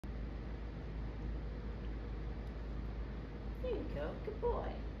you go. Good boy.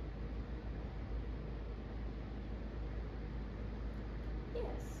 Yes.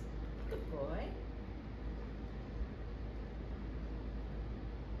 Good boy.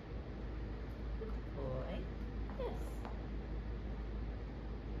 Good boy. Yes.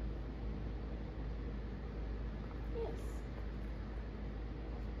 Yes.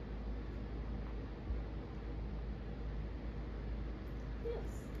 Yes.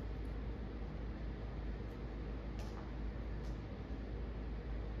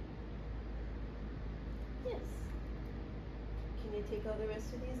 Yes. Can you take all the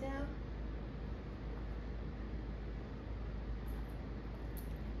rest of these now?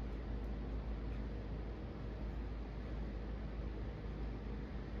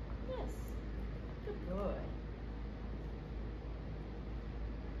 Yes. Good boy.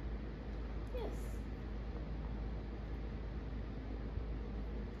 Yes.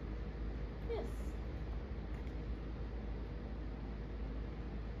 Yes.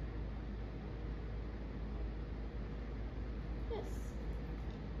 Yes.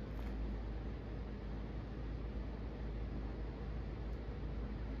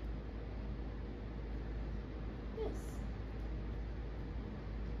 Yes.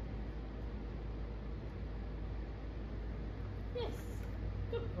 Yes.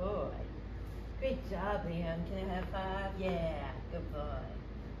 Good boy. Great job, Liam. Can I have 5? Yeah. Good boy.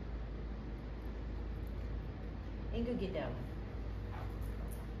 And go get that one.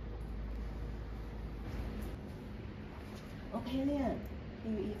 Okay, Liam.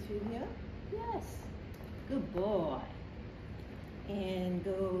 Can you eat through here? Yes. Good boy. And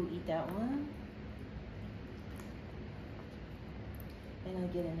go eat that one. And I'll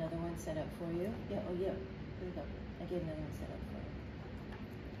get another one set up for you. Yeah, oh yeah. Here we go. I'll get another one set up for you.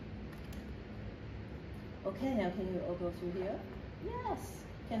 Okay, now can you all go through here? Yes.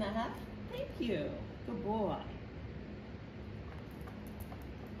 Can I have? Thank you. Good boy.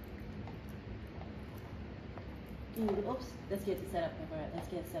 Can you, oops, let's get it set up. All right, let's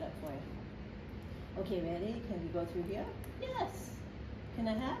get it set up for you. Okay, ready? Can you go through here? Yes. Can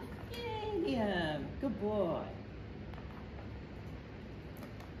I have? Yay, Liam. Good boy.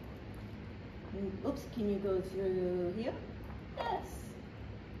 Oops, can you go through here? Yes.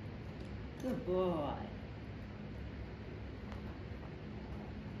 Good boy.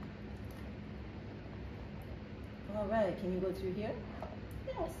 All right, can you go through here?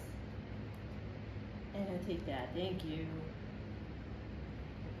 Yes. And I'll take that, thank you.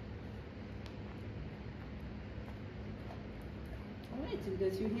 All right, so we go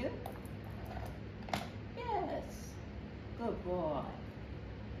through here? Yes. Good boy.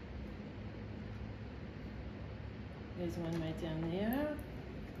 There's one right down there.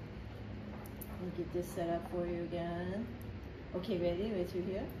 Let me get this set up for you again. Okay, ready? Right through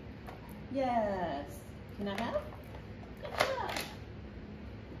here? Yes. Can I have? Good job.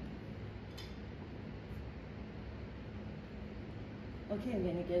 Okay, I'm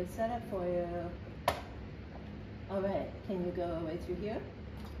gonna get it set up for you. All right, can you go right through here?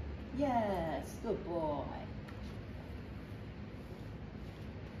 Yes, good boy.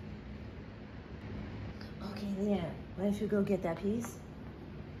 Okay, Leanne, why don't you go get that piece?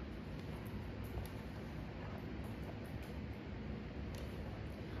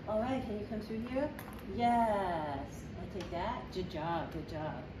 All right, can you come through here? Yes, I'll take that. Good job, good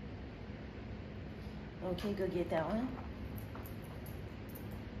job. Okay, go get that one.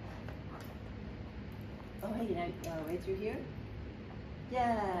 All right, now right through here?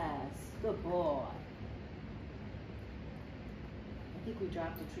 Yes, good boy. I think we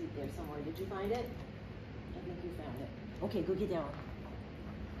dropped a treat there somewhere. Did you find it? I think you found it. Okay, go get that one.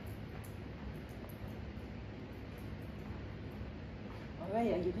 All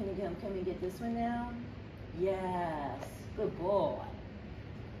right, are you gonna come and get this one now? Yes, good boy.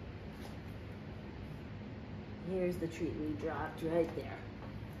 Here's the treat we dropped right there.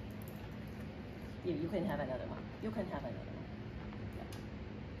 You can have another one. You can have another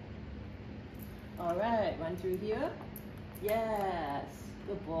one. All right, run through here. Yes,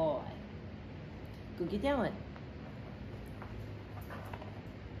 good boy. Go get that one.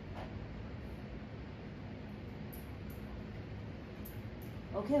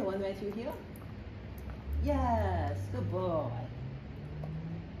 Okay, one right through here. Yes, good boy.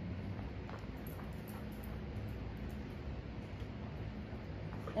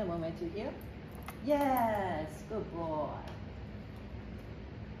 And one right through here. Yes, good boy.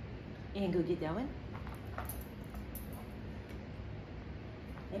 And go get that one.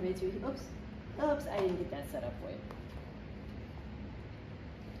 And right through here. Oops. Oops, I didn't get that set up for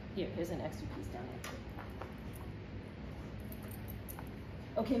you. Here's an extra piece down there.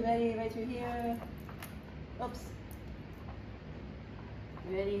 Okay, ready? Right through here. Oops.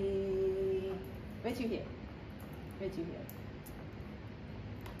 Ready? Right through here. Right through here.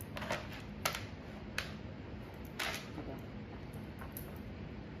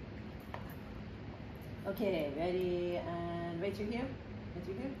 Okay, ready, and right through here. Right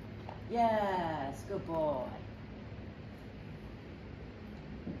through here. Yes, good boy.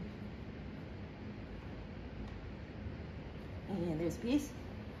 And there's a piece.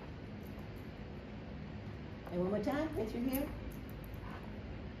 And one more time, right through here.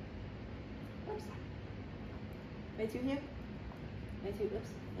 Oops. Right through here. Right through, oops,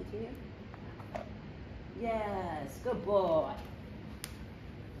 right through here. Yes, good boy.